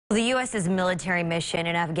The U.S.'s military mission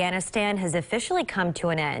in Afghanistan has officially come to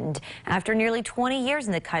an end. After nearly 20 years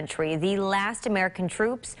in the country, the last American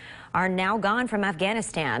troops are now gone from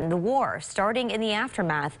Afghanistan, the war starting in the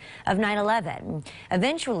aftermath of 9/11.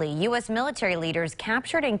 Eventually, U.S. military leaders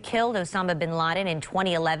captured and killed Osama bin Laden in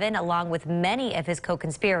 2011, along with many of his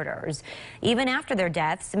co-conspirators. Even after their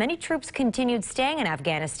deaths, many troops continued staying in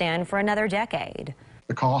Afghanistan for another decade.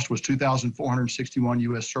 The cost was 2,461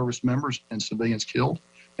 U.S. service members and civilians killed,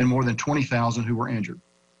 and more than 20,000 who were injured.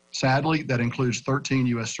 Sadly, that includes 13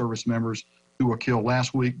 U.S. service members who were killed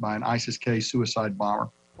last week by an ISIS-K suicide bomber.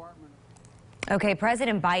 Okay,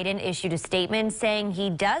 President Biden issued a statement saying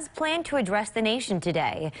he does plan to address the nation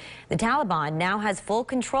today. The Taliban now has full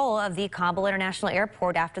control of the Kabul International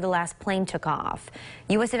Airport after the last plane took off.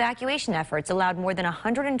 U.S. evacuation efforts allowed more than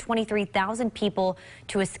 123,000 people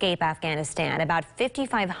to escape Afghanistan, about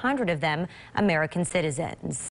 5,500 of them American citizens.